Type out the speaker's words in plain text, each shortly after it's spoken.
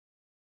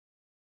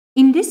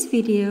In this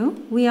video,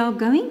 we are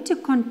going to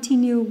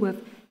continue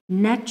with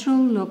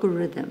natural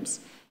logarithms.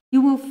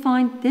 You will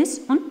find this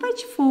on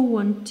page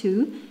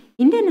 412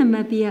 in the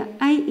Namibian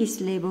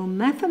AS-Level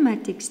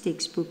Mathematics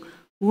textbook,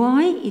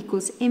 y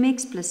equals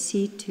mx plus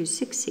c to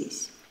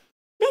success.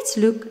 Let's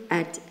look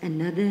at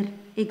another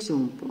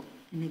example.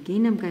 And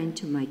again, I'm going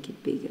to make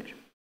it bigger.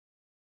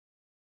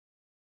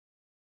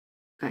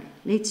 Okay,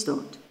 let's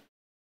start.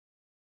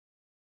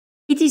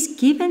 It is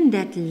given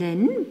that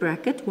ln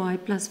bracket y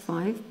plus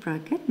 5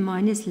 bracket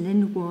minus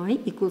ln y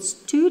equals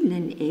 2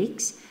 ln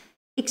x.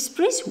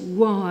 Express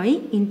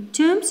y in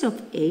terms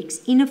of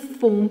x in a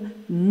form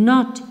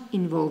not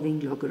involving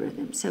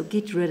logarithms. So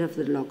get rid of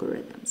the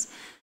logarithms.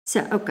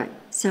 So, okay,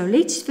 so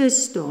let's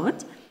first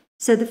start.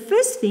 So the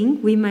first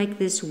thing, we make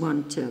this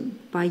one term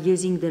by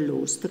using the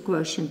laws, the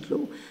quotient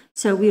law.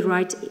 So we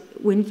write,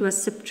 when it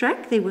was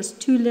subtract, there was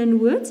 2 ln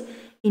words.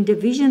 In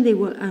division, there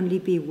will only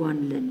be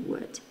 1 ln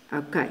word.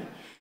 Okay.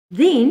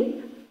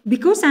 Then,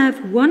 because I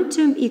have one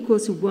term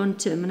equals one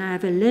term, and I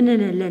have a ln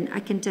and a ln, I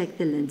can take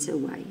the lns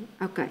away.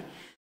 Okay.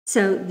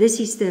 So this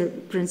is the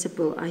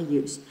principle I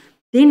used.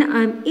 Then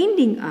I'm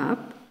ending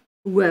up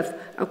with,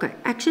 okay,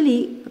 I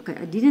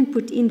didn't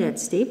put in that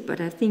step,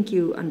 but I think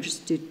you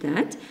understood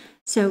that.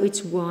 So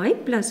it's y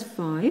plus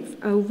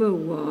 5 over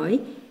y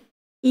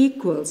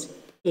equals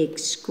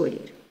x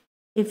squared.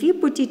 If you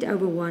put it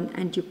over 1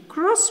 and you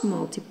cross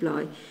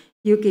multiply,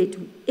 you get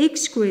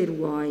x squared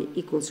y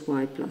equals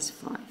y plus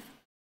 5.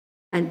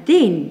 And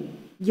then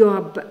you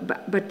are,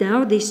 but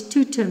now there's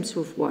 2 terms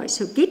with y.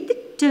 So get the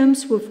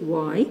terms with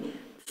y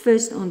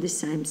first on the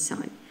same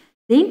side.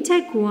 Then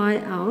take y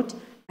out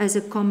as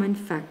a common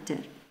factor.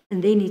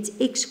 And then it's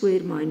x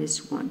squared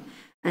minus 1.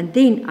 And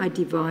then I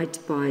divide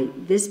by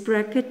this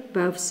bracket,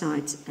 both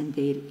sides, and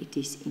there it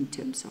is in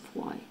terms of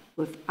y,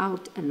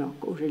 without a log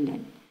or a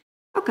ln.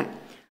 Okay,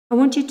 I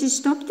want you to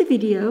stop the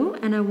video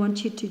and I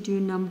want you to do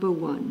number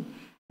 1.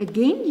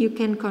 Again, you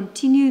can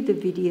continue the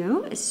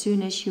video as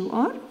soon as you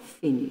are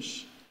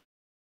finished.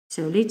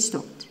 So let's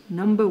start.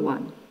 Number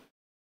 1.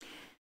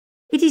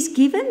 It is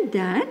given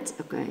that,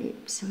 okay,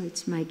 so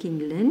it's making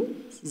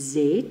ln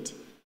z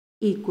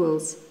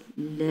equals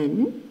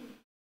ln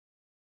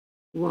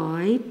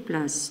y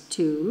plus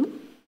 2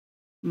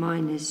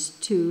 minus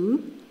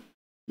 2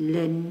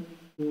 ln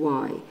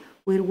y,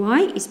 where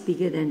y is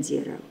bigger than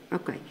 0.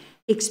 Okay.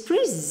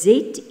 Express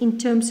z in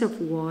terms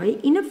of y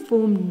in a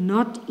form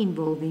not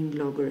involving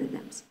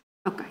logarithms.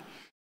 Okay.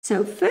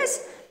 So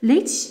first,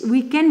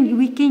 we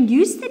can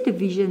use the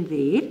division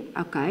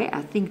there. Okay,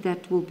 I think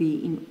that will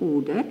be in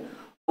order.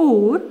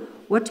 Or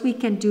what we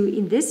can do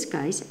in this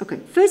case, okay,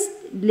 first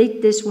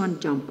let this one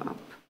jump up.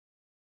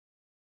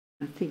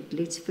 I think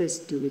let's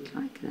first do it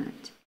like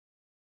that.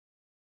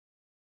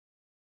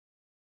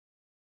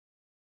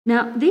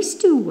 Now, there's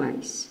 2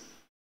 ways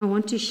I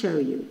want to show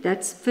you.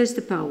 That's first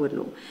the power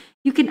law.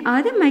 You can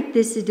either make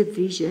this a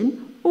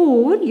division,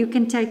 or you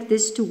can take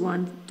this to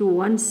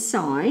one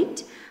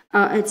side,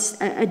 it's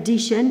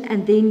addition,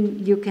 and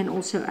then you can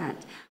also add.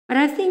 But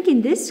I think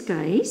in this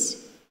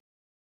case,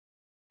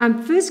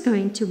 I'm first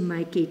going to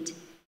make it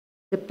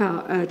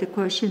the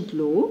quotient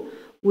law,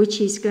 which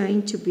is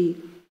going to be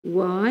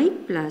y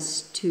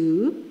plus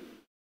 2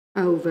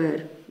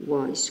 over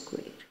y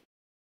squared.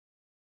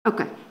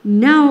 Okay,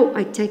 now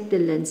I take the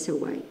lns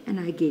away and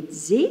I get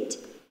z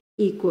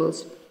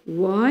equals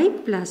y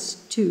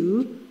plus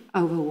 2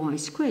 over y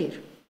squared.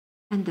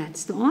 And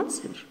that's the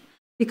answer.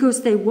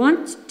 Because they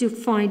want to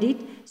find it,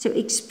 so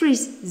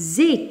express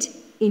z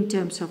in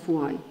terms of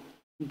y.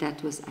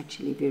 That was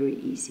actually very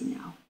easy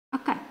now.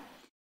 Okay,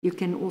 you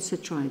can also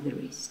try the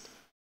rest.